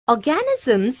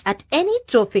Organisms at any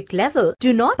trophic level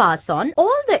do not pass on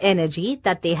all the energy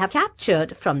that they have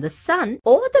captured from the sun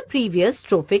or the previous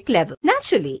trophic level.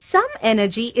 Naturally, some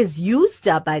energy is used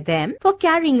up by them for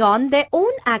carrying on their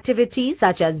own activities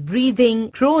such as breathing,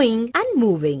 growing, and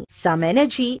moving. Some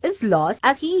energy is lost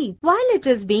as heat while it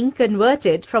is being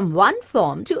converted from one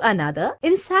form to another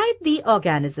inside the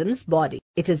organism's body.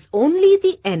 It is only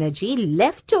the energy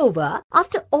left over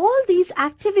after all these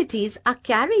activities are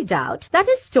carried out that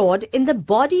is stored in the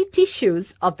body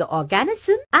tissues of the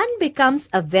organism and becomes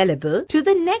available to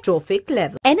the next trophic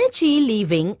level. Energy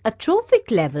leaving a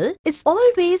trophic level is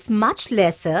always much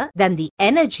lesser than the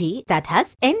energy that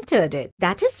has entered it.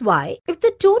 That is why if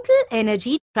the total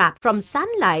energy trapped from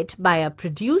sunlight by a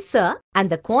producer and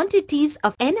the quantities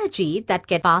of energy that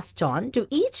get passed on to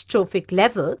each trophic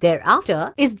level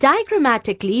thereafter is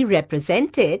diagrammatically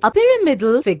represented, a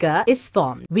pyramidal figure is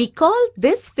formed. We call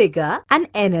this figure an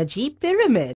energy pyramid.